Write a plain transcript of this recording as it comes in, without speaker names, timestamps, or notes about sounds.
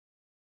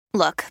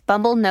Look,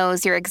 Bumble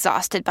knows you're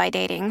exhausted by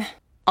dating.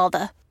 All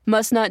the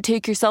must not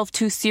take yourself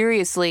too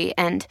seriously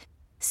and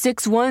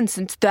 6'1"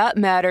 since that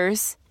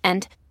matters.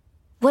 And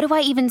what do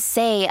I even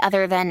say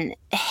other than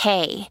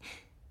hey?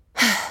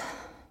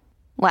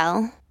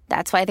 Well,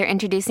 that's why they're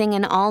introducing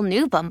an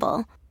all-new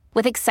Bumble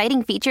with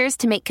exciting features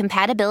to make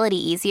compatibility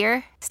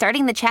easier,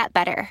 starting the chat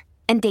better,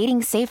 and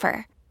dating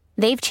safer.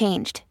 They've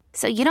changed,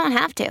 so you don't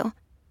have to.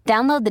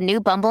 Download the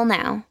new Bumble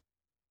now.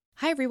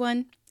 Hi,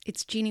 everyone.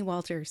 It's Jeannie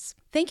Walters.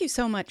 Thank you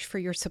so much for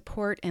your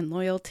support and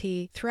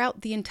loyalty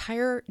throughout the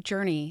entire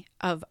journey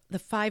of the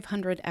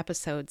 500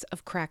 episodes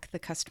of Crack the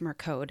Customer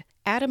Code.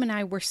 Adam and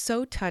I were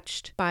so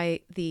touched by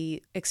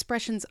the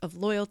expressions of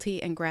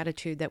loyalty and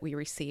gratitude that we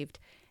received,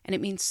 and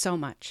it means so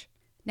much.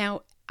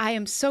 Now, I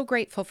am so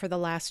grateful for the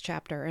last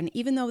chapter, and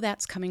even though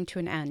that's coming to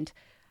an end,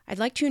 I'd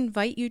like to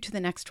invite you to the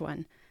next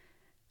one.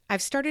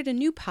 I've started a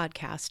new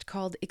podcast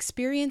called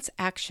Experience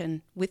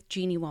Action with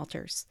Jeannie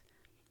Walters.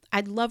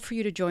 I'd love for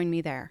you to join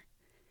me there.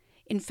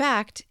 In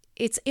fact,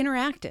 it's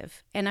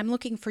interactive, and I'm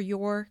looking for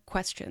your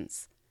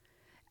questions.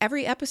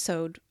 Every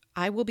episode,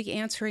 I will be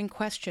answering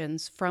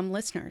questions from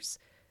listeners.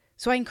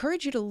 So I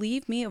encourage you to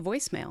leave me a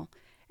voicemail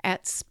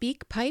at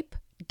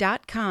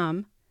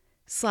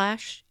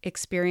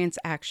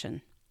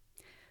speakpipe.com/experienceaction.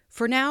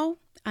 For now,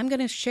 I'm going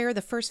to share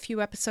the first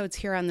few episodes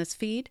here on this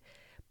feed,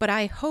 but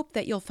I hope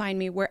that you'll find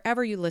me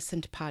wherever you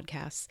listen to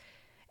podcasts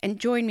and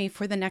join me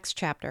for the next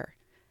chapter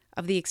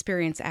of the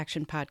Experience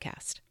Action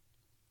podcast.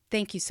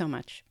 Thank you so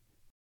much.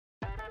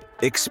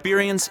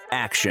 Experience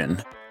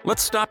Action.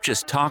 Let's stop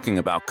just talking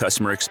about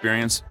customer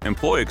experience,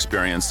 employee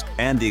experience,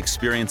 and the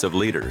experience of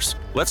leaders.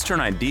 Let's turn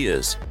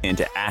ideas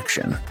into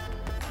action.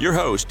 Your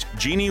host,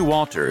 Jeannie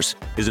Walters,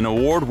 is an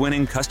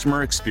award-winning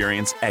customer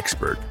experience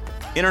expert,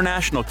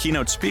 international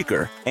keynote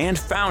speaker, and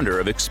founder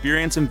of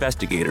Experience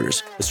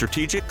Investigators, a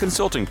strategic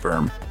consulting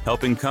firm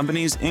helping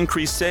companies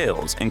increase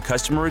sales and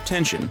customer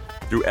retention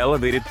through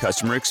elevated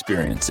customer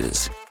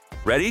experiences.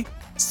 Ready,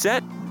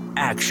 set,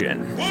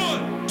 action.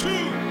 1, 2,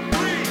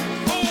 3,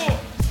 4.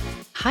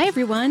 Hi,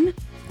 everyone.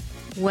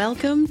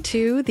 Welcome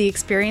to the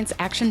Experience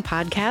Action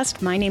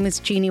podcast. My name is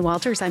Jeannie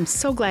Walters. I'm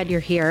so glad you're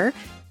here.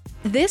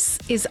 This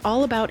is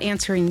all about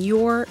answering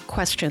your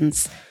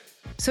questions.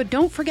 So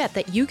don't forget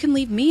that you can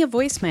leave me a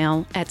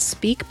voicemail at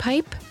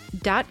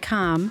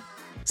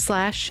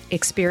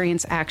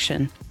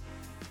speakpipe.com/experienceaction.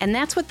 And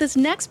that's what this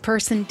next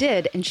person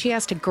did, and she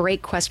asked a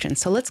great question.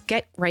 So let's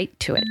get right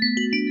to it.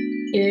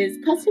 Is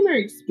customer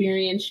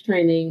experience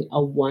training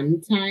a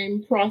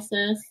one-time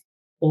process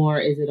or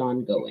is it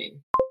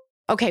ongoing?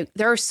 Okay,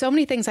 there are so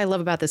many things I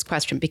love about this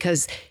question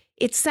because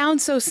it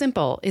sounds so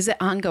simple. Is it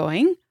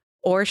ongoing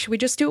or should we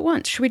just do it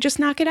once? Should we just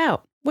knock it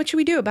out? What should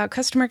we do about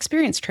customer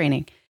experience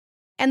training?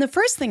 And the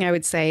first thing I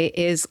would say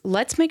is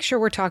let's make sure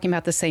we're talking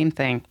about the same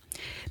thing,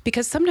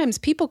 because sometimes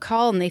people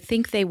call and they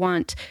think they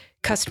want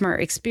customer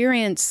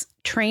experience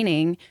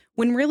training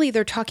when really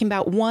they're talking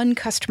about one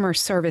customer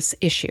service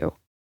issue.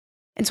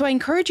 And so I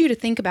encourage you to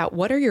think about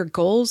what are your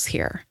goals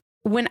here?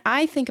 When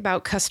I think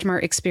about customer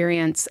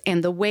experience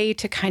and the way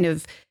to kind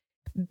of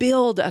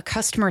build a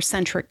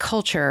customer-centric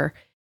culture,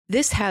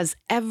 this has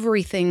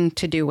everything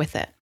to do with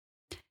it.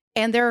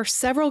 And there are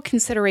several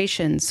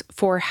considerations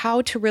for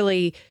how to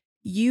really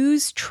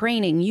use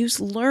training,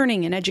 use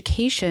learning and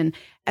education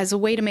as a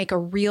way to make a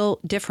real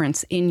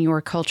difference in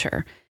your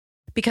culture.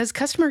 Because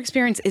customer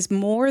experience is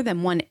more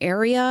than one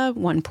area,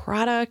 one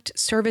product,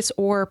 service,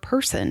 or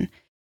person.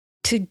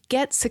 To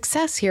get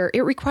success here,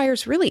 it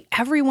requires really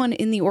everyone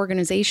in the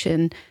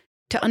organization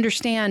to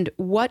understand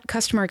what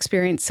customer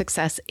experience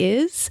success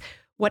is,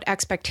 what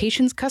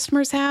expectations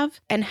customers have,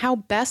 and how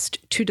best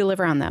to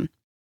deliver on them.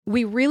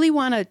 We really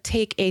want to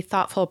take a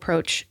thoughtful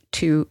approach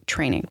to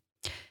training.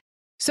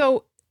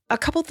 So a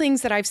couple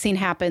things that I've seen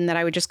happen that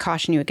I would just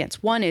caution you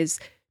against. One is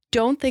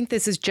don't think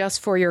this is just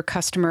for your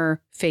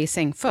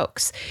customer-facing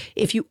folks.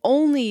 If you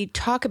only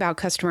talk about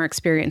customer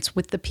experience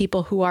with the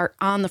people who are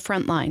on the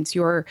front lines,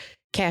 your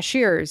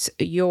cashiers,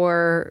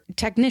 your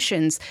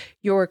technicians,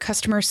 your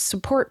customer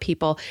support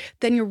people,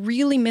 then you're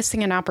really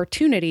missing an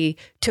opportunity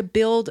to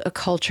build a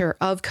culture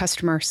of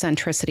customer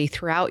centricity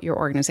throughout your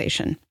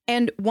organization.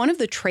 And one of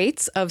the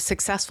traits of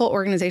successful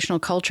organizational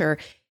culture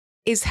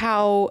is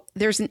how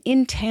there's an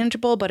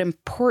intangible but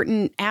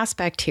important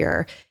aspect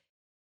here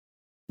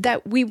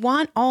that we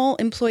want all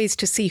employees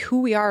to see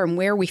who we are and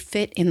where we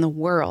fit in the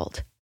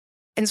world.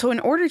 And so in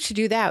order to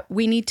do that,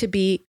 we need to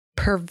be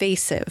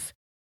pervasive.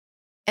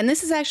 And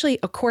this is actually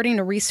according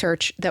to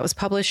research that was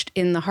published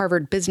in the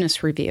Harvard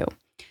Business Review.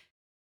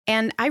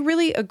 And I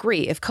really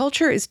agree. If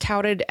culture is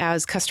touted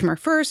as customer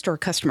first or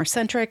customer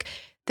centric,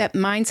 that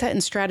mindset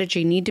and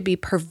strategy need to be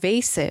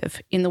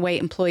pervasive in the way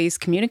employees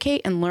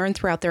communicate and learn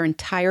throughout their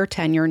entire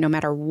tenure, no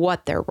matter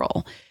what their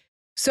role.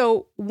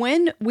 So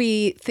when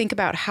we think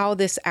about how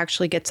this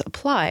actually gets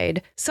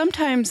applied,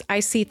 sometimes I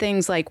see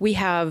things like we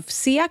have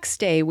CX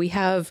Day, we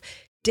have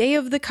Day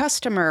of the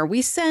Customer,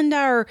 we send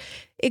our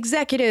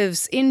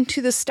executives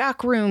into the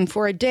stock room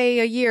for a day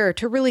a year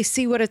to really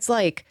see what it's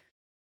like.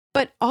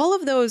 But all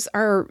of those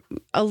are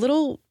a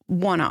little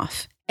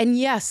one-off. And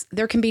yes,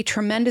 there can be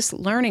tremendous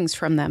learnings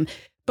from them.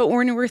 But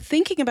when we're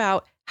thinking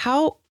about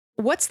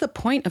what's the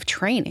point of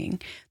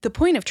training? The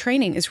point of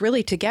training is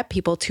really to get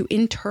people to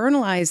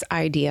internalize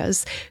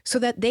ideas so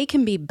that they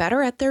can be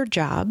better at their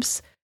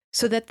jobs,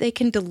 so that they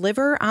can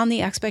deliver on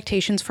the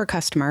expectations for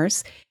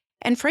customers,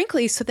 and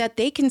frankly, so that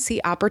they can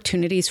see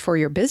opportunities for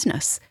your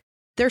business.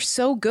 They're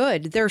so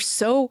good. They're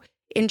so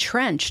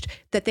entrenched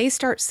that they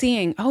start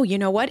seeing, oh, you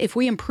know what? If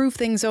we improve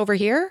things over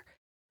here,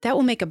 that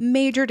will make a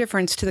major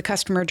difference to the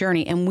customer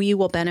journey and we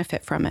will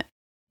benefit from it.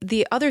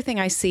 The other thing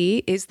I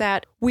see is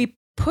that we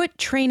put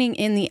training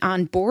in the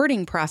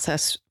onboarding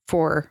process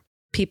for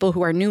people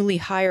who are newly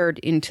hired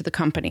into the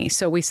company.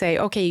 So we say,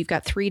 okay, you've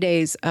got 3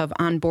 days of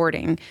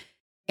onboarding.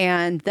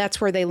 And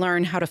that's where they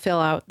learn how to fill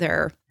out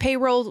their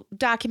payroll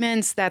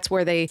documents. That's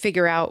where they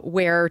figure out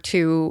where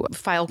to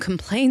file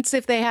complaints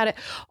if they had it,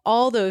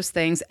 all those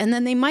things. And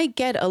then they might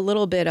get a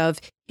little bit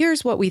of,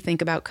 here's what we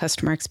think about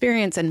customer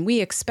experience, and we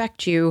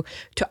expect you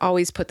to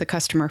always put the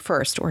customer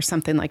first or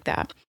something like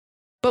that.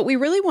 But we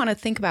really want to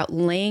think about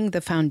laying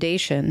the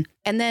foundation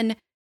and then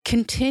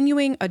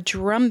continuing a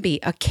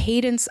drumbeat, a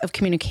cadence of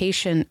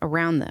communication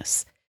around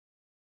this.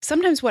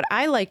 Sometimes what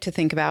I like to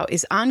think about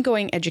is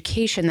ongoing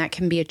education that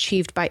can be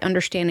achieved by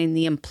understanding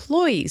the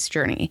employee's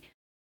journey.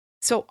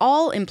 So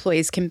all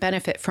employees can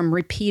benefit from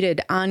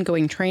repeated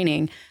ongoing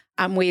training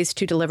on ways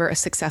to deliver a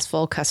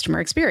successful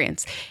customer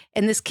experience.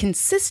 And this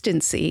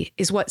consistency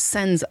is what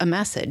sends a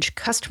message.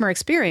 Customer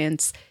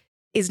experience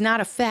is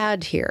not a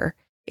fad here.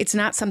 It's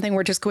not something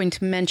we're just going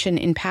to mention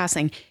in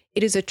passing.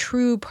 It is a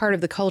true part of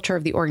the culture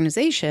of the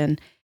organization,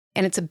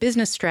 and it's a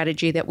business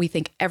strategy that we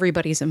think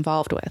everybody's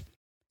involved with.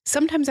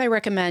 Sometimes I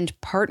recommend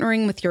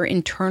partnering with your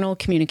internal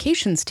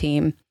communications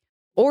team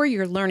or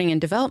your learning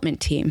and development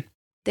team.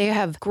 They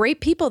have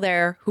great people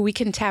there who we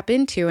can tap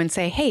into and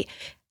say, hey,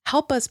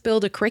 help us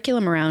build a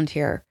curriculum around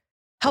here.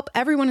 Help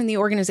everyone in the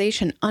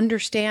organization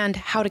understand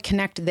how to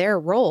connect their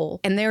role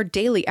and their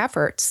daily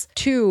efforts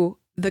to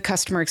the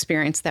customer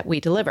experience that we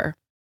deliver.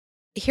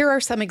 Here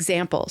are some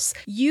examples.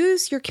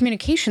 Use your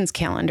communications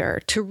calendar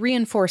to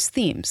reinforce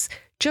themes,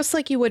 just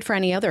like you would for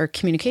any other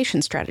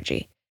communication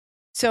strategy.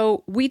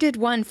 So we did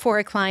one for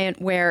a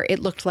client where it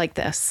looked like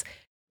this.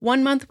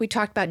 1 month, we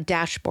talked about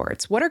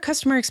dashboards. What are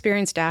customer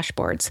experience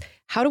dashboards?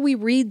 How do we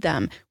read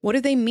them? What do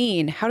they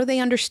mean? How do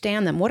they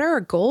understand them? What are our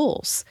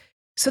goals?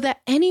 So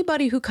that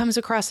anybody who comes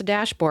across a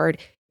dashboard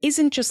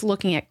isn't just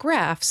looking at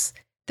graphs,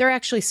 they're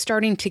actually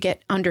starting to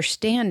get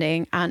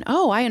understanding on,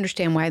 oh, I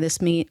understand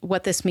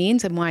what this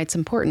means and why it's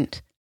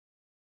important.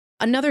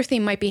 Another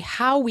theme might be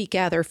how we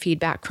gather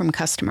feedback from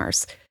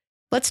customers.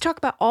 Let's talk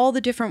about all the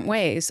different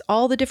ways,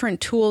 all the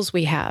different tools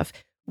we have.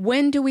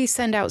 When do we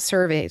send out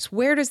surveys?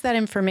 Where does that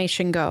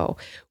information go?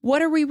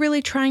 What are we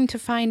really trying to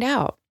find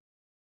out?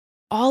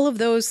 All of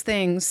those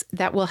things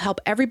that will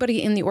help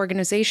everybody in the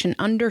organization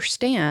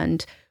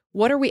understand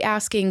what are we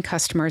asking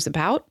customers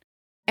about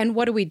and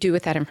what do we do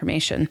with that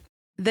information.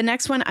 The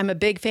next one I'm a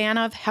big fan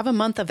of, have a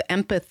month of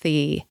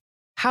empathy.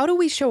 How do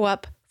we show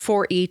up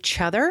for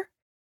each other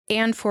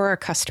and for our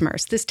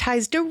customers? This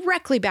ties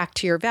directly back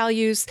to your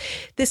values.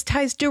 This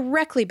ties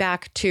directly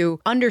back to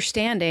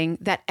understanding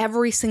that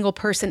every single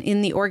person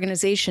in the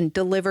organization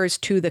delivers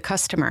to the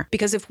customer.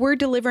 Because if we're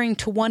delivering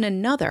to one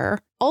another,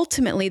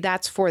 ultimately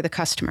that's for the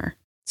customer.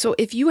 So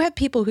if you have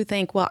people who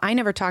think, well, I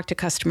never talk to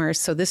customers,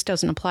 so this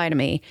doesn't apply to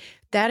me,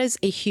 that is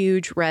a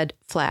huge red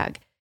flag.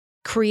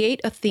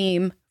 Create a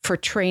theme for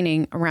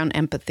training around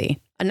empathy.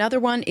 Another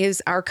one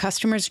is our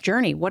customer's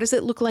journey. What does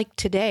it look like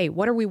today?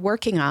 What are we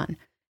working on?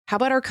 How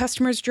about our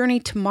customer's journey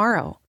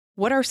tomorrow?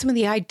 What are some of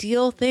the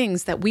ideal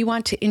things that we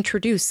want to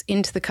introduce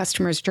into the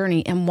customer's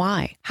journey and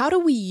why? How do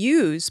we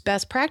use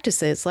best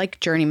practices like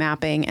journey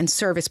mapping and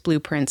service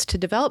blueprints to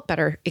develop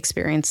better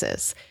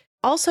experiences?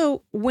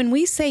 Also, when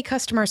we say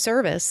customer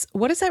service,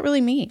 what does that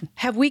really mean?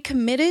 Have we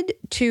committed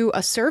to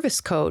a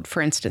service code,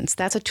 for instance?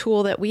 That's a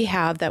tool that we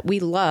have that we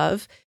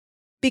love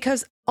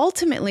because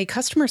ultimately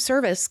customer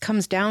service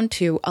comes down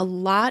to a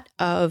lot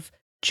of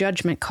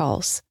judgment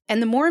calls.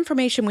 And the more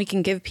information we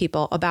can give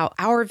people about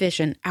our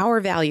vision,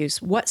 our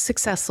values, what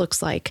success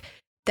looks like,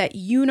 that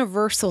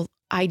universal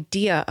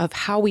idea of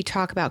how we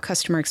talk about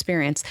customer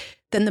experience,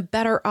 then the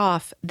better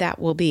off that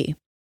will be.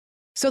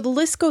 So the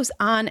list goes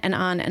on and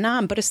on and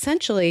on, but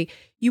essentially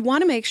you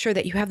want to make sure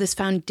that you have this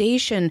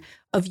foundation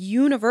of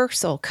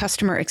universal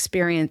customer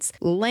experience,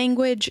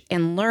 language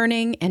and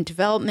learning and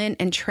development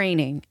and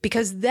training,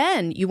 because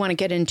then you want to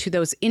get into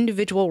those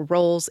individual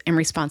roles and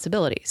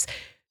responsibilities.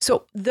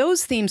 So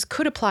those themes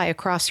could apply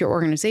across your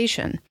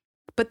organization,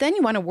 but then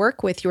you want to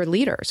work with your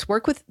leaders,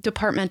 work with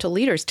departmental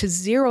leaders to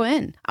zero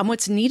in on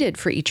what's needed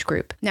for each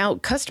group. Now,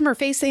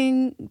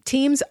 customer-facing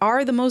teams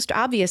are the most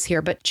obvious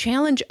here, but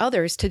challenge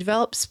others to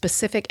develop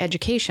specific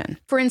education.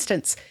 For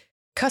instance,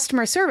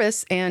 customer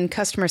service and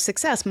customer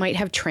success might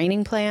have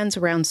training plans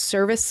around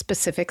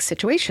service-specific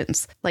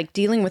situations, like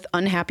dealing with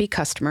unhappy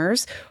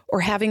customers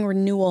or having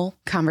renewal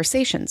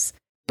conversations.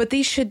 But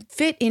these should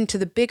fit into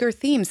the bigger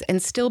themes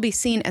and still be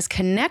seen as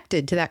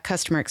connected to that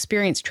customer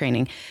experience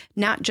training,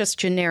 not just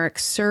generic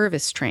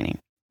service training.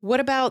 What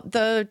about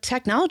the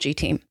technology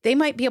team? They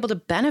might be able to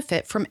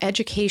benefit from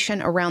education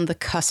around the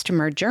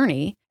customer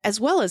journey, as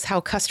well as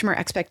how customer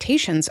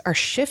expectations are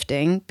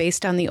shifting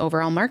based on the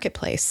overall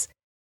marketplace.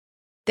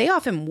 They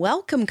often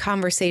welcome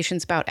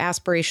conversations about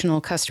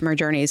aspirational customer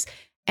journeys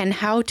and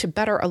how to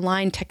better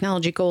align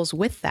technology goals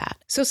with that.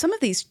 So some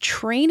of these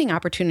training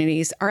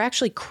opportunities are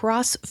actually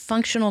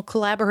cross-functional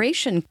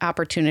collaboration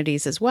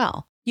opportunities as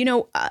well. You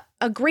know,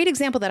 a great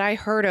example that I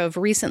heard of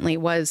recently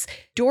was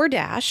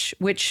DoorDash,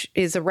 which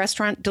is a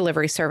restaurant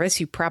delivery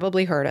service you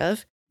probably heard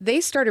of.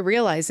 They started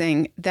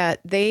realizing that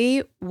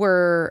they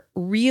were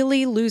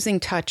really losing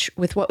touch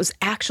with what was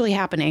actually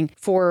happening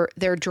for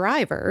their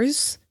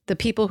drivers, the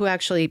people who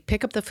actually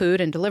pick up the food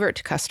and deliver it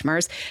to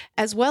customers,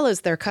 as well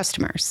as their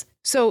customers.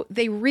 So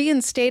they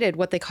reinstated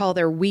what they call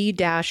their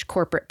WeDash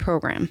corporate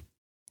program.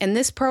 And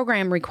this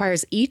program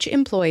requires each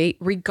employee,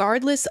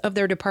 regardless of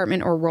their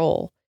department or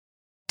role,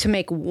 to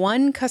make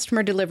one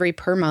customer delivery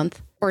per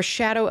month or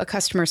shadow a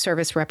customer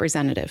service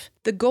representative.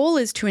 The goal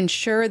is to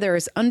ensure there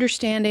is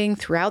understanding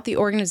throughout the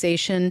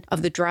organization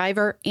of the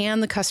driver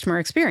and the customer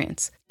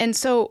experience. And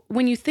so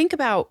when you think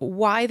about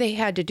why they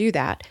had to do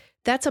that,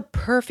 that's a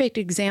perfect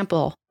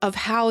example of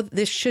how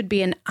this should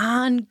be an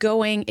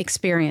ongoing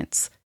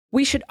experience.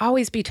 We should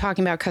always be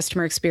talking about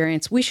customer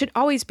experience. We should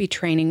always be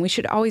training. We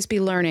should always be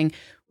learning.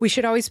 We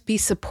should always be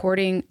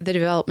supporting the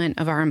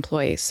development of our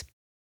employees.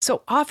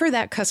 So offer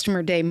that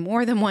customer day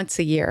more than once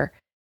a year.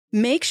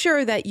 Make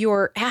sure that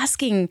you're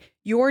asking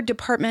your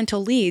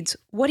departmental leads,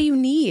 what do you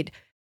need?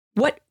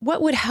 What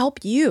would help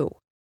you?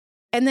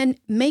 And then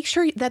make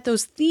sure that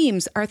those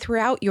themes are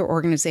throughout your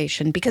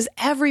organization, because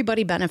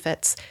everybody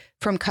benefits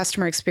from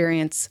customer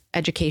experience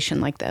education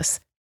like this.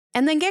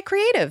 And then get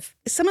creative.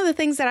 Some of the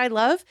things that I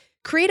love,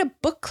 create a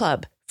book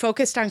club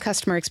focused on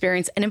customer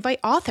experience and invite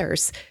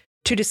authors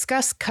to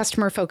discuss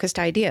customer-focused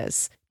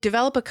ideas.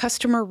 Develop a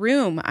customer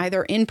room,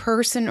 either in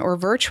person or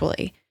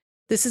virtually.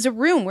 This is a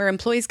room where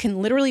employees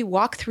can literally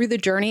walk through the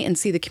journey and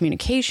see the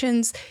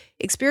communications,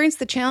 experience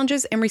the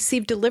challenges, and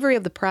receive delivery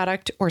of the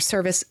product or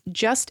service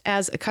just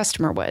as a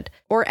customer would.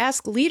 Or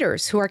ask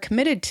leaders who are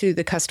committed to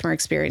the customer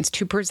experience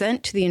to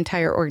present to the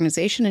entire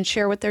organization and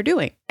share what they're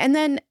doing. And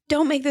then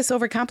don't make this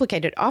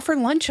overcomplicated. Offer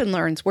lunch and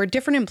learns where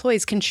different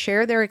employees can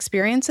share their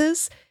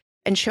experiences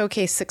and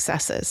showcase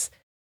successes.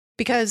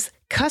 Because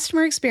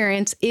customer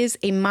experience is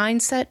a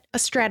mindset, a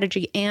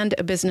strategy, and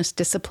a business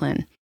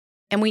discipline.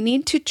 And we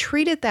need to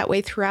treat it that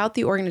way throughout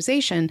the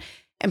organization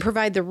and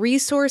provide the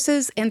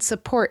resources and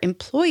support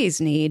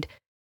employees need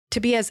to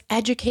be as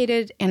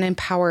educated and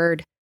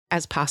empowered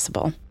as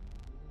possible.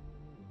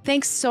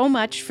 Thanks so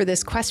much for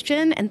this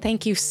question, and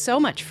thank you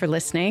so much for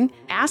listening.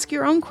 Ask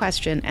your own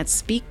question at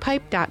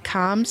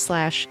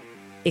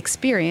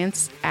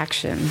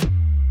speakpipe.com/experienceaction.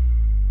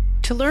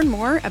 To learn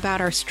more about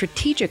our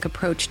strategic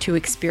approach to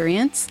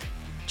experience,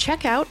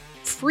 check out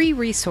free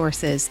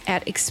resources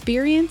at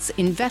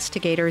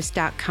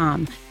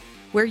experienceinvestigators.com,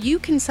 where you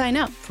can sign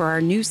up for our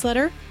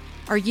newsletter,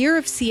 our Year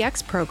of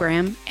CX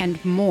program,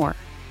 and more.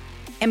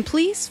 And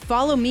please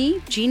follow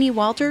me, Jeannie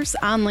Walters,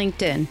 on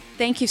LinkedIn.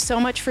 Thank you so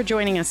much for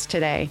joining us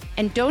today.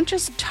 And don't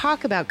just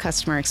talk about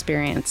customer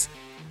experience,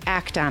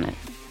 act on it.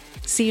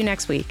 See you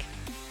next week.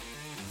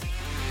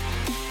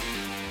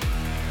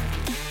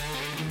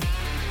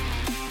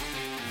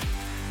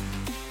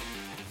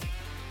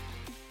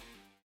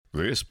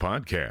 This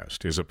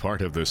podcast is a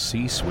part of the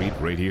C-Suite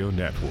Radio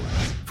Network.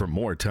 For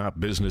more top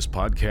business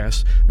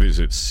podcasts,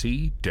 visit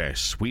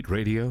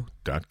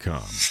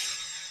c-suiteradio.com.